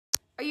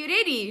Are you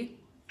ready?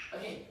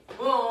 Okay.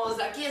 Oh,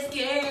 yes,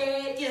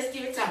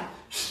 time.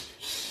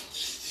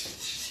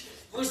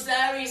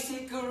 Usari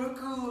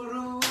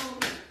sikurukuru.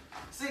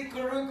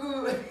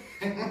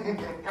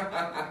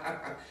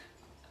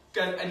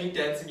 God, I need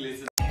dancing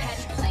lessons.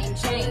 Plain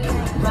Jane,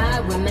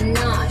 ride with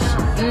Minaj,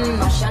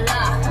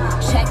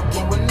 mashallah, check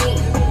in with me,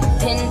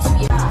 pin to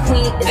your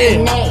queen is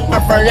the name.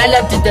 My friend, I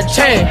left it the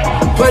chain.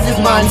 What does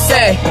mom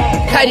say?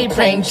 Cuddy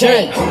plain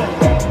Jane.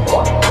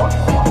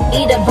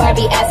 Eat a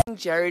Barbie ass.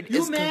 Jared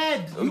you is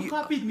mad? You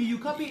copied me. You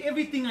copied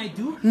everything I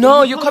do.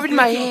 No, you copied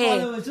my hair.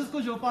 Followers, just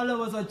because your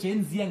followers are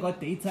Gen Z and got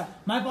data.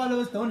 My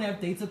followers don't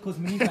have data because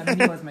Minnie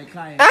was my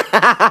client.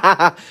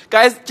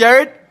 Guys,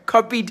 Jared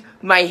copied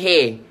my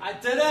hair. I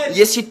didn't.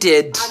 Yes, you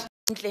did.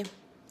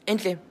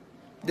 Endly,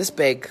 this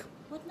bag.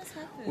 What must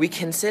happen? We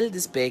can sell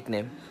this bag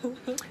now.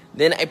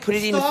 Then I put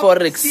it in Stop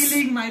Forex.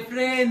 stealing, my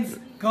friends.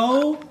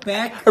 Go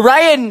back.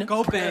 Ryan!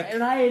 Go back.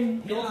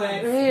 Ryan! Go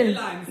back. Ryan!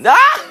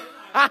 Ah!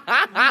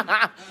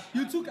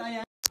 You took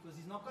Ayan because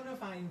he's not going to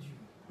find you.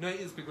 No,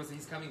 it is because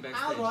he's coming back.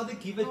 I'd rather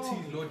give it to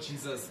you. Lord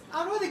Jesus.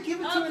 I'd rather give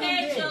it to you.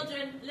 Okay,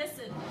 children,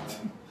 listen.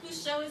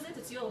 Whose show is it?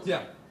 It's yours.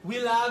 Yeah. We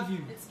love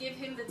you. Let's give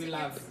him the We tickets.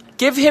 love.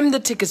 Give him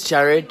the tickets,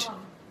 Jared.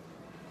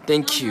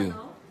 Thank you.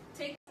 No.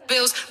 Take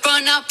Bills,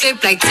 run up,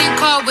 flip like 10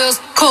 car wheels.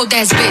 Cold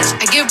ass bitch,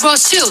 I give raw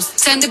chills.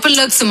 10 different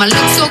looks, and my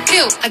looks so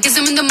kill. I kiss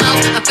him in the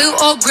mouth, I feel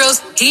all grills.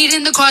 Heat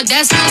in the car,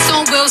 that's wheels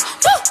on wheels.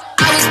 Woo!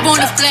 I was born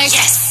to flex.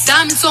 Yes.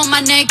 Diamonds on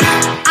my neck.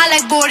 I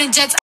like boarding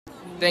jets.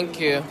 Thank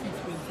you.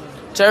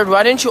 Jared,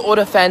 why didn't you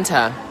order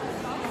Fanta?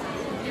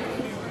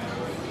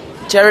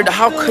 Jared,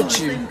 how could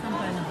you?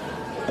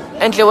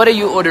 Antley, what are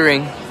you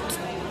ordering?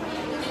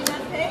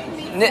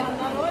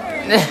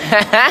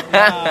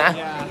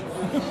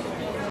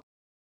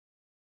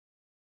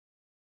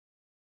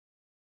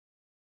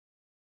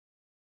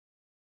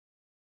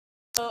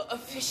 So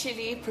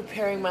officially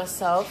preparing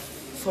myself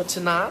for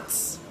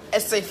tonight's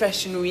SA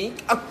Fashion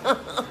Week.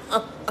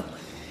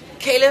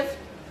 Caleb,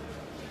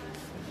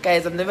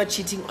 guys, I'm never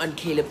cheating on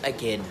Caleb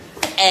again,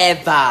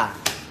 ever.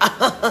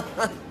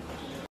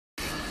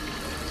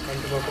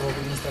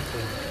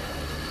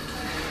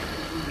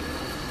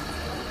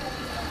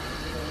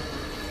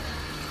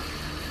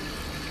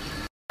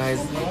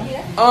 Guys,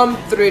 I'm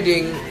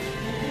threading.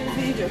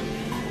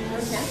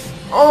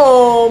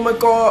 Oh my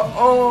god.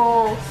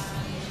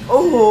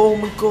 Oh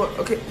my god.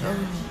 Okay.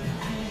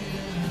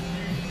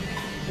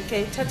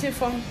 Okay, touch your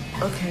phone.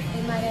 Okay.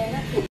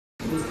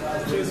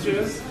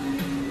 Cheers.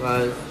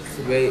 Well,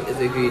 today is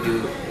like we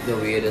do the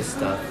weirdest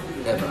stuff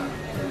ever.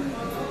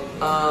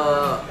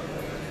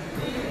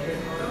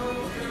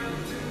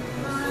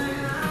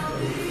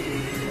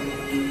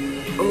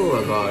 Oh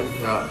my god.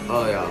 Yeah.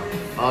 Oh yeah.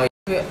 Oh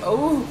yeah.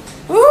 Oh.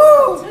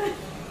 Ooh.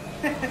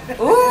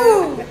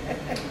 Ooh.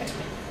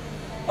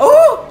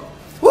 Oh.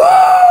 Woo.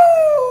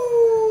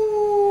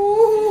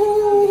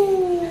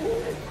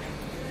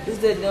 Is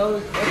that no?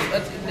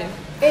 What's in there?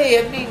 Hey,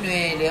 I'm being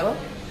there.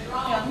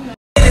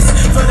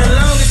 For the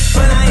longest,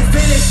 but I ain't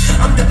finished.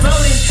 I'm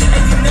devoted,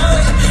 and you know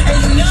it, and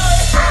you know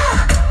it.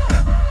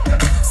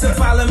 So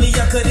follow me,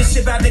 y'all, cause this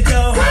shit about to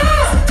go.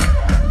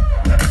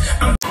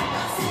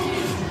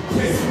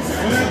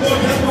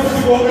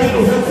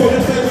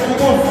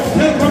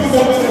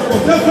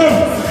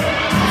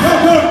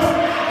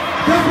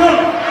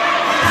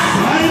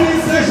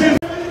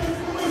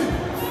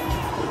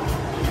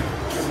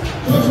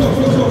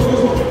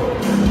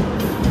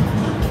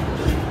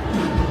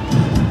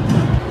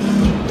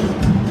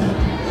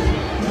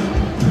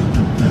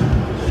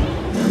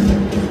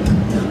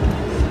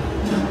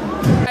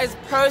 Guys,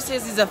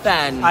 Process is a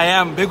fan. I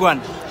am, big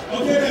one.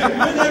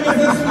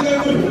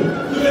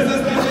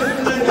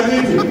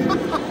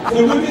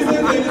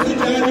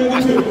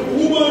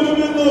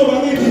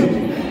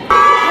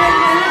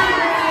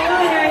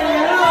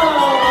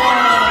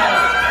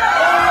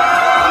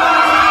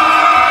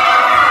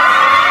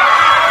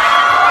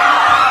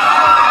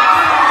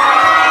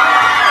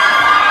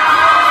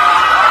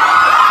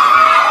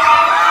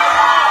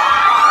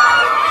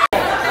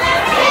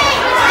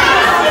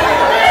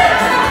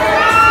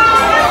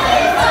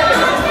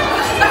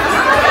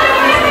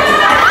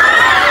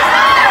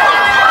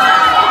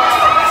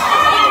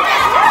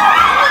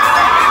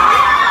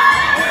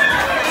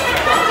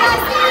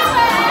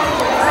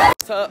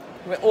 So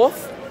we're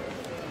off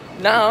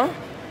now.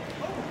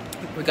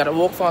 We gotta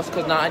walk fast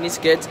because now I need to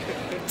get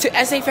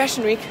to SA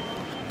Fashion Week.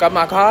 Got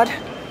my card.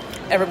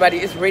 Everybody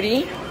is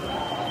ready.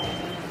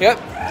 Yep,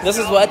 this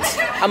is what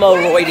I'm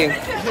avoiding.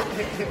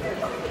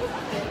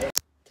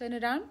 Turn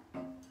it on.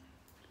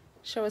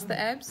 Show us the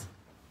abs.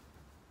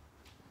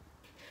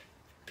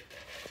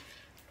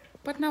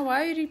 But now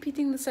why are you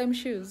repeating the same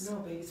shoes? No,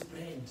 baby, it's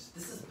brand.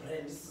 This is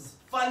brand. This is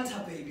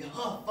Fanta, baby.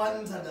 Huh?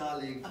 Fanta,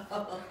 darling.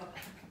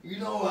 You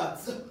know what?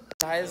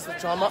 Guys, the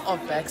drama of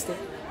backstage.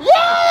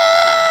 Yes!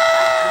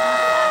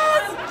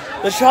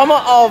 The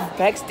trauma of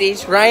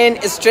backstage. Ryan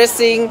is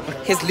stressing.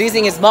 He's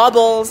losing his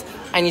marbles.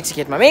 I need to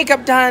get my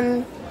makeup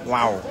done.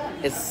 Wow.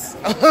 It's...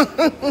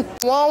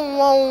 wow.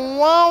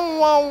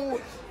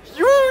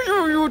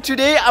 You.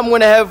 Today I'm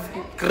gonna have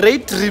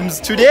great dreams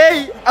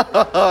today.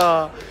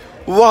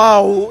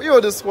 Wow,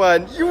 you're this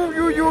one. You,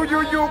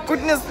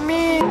 goodness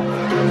me.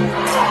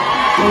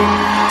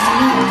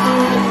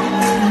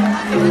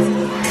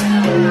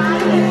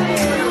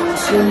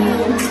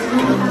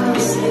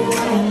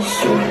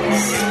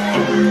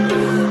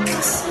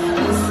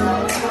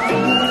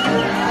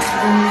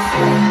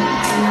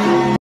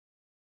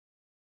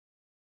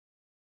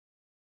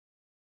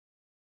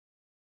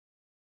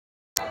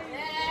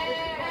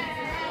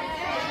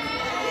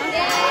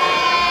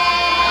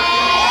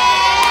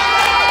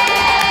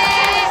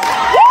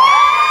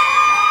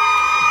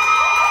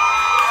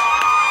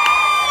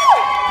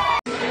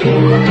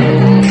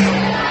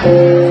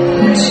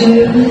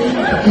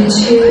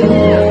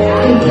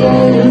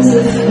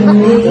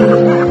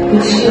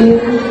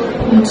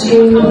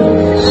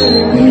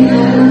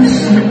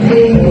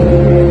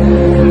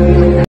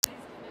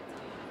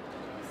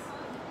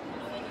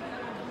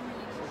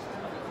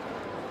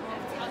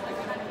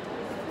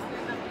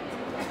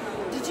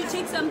 Did you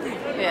take something?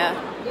 Yeah.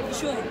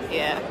 Sure.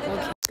 Yeah.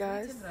 Okay.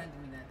 Guys.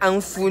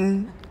 I'm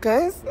fun.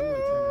 Guys.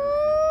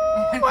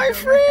 My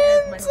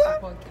friends.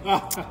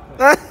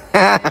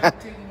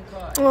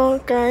 Oh,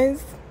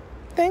 guys.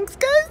 Thanks,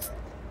 guys.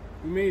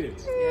 We made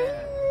it.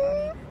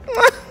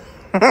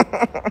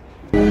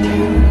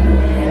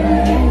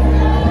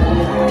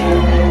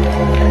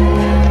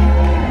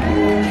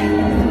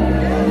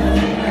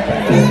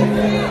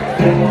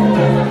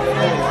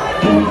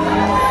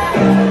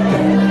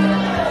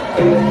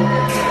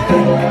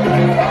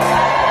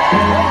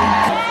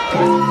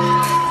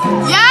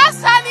 Yes,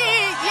 honey.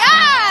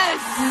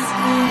 Yes.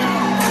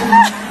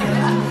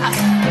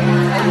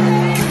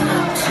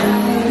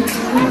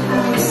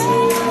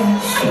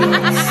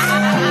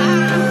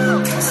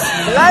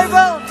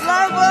 Label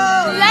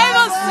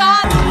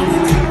son.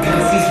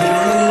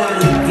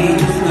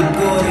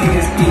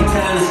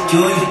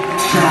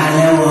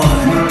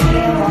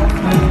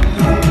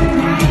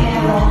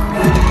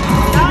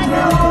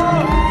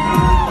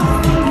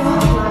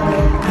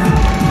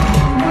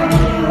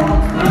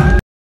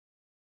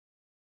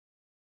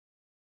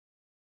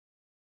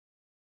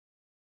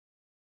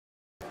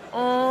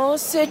 Oh,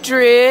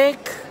 Cedric.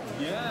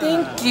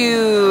 Thank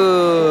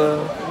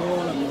you.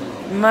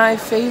 My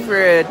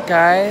favorite,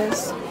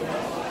 guys.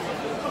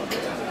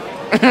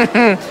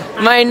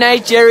 My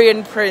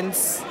Nigerian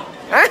prince.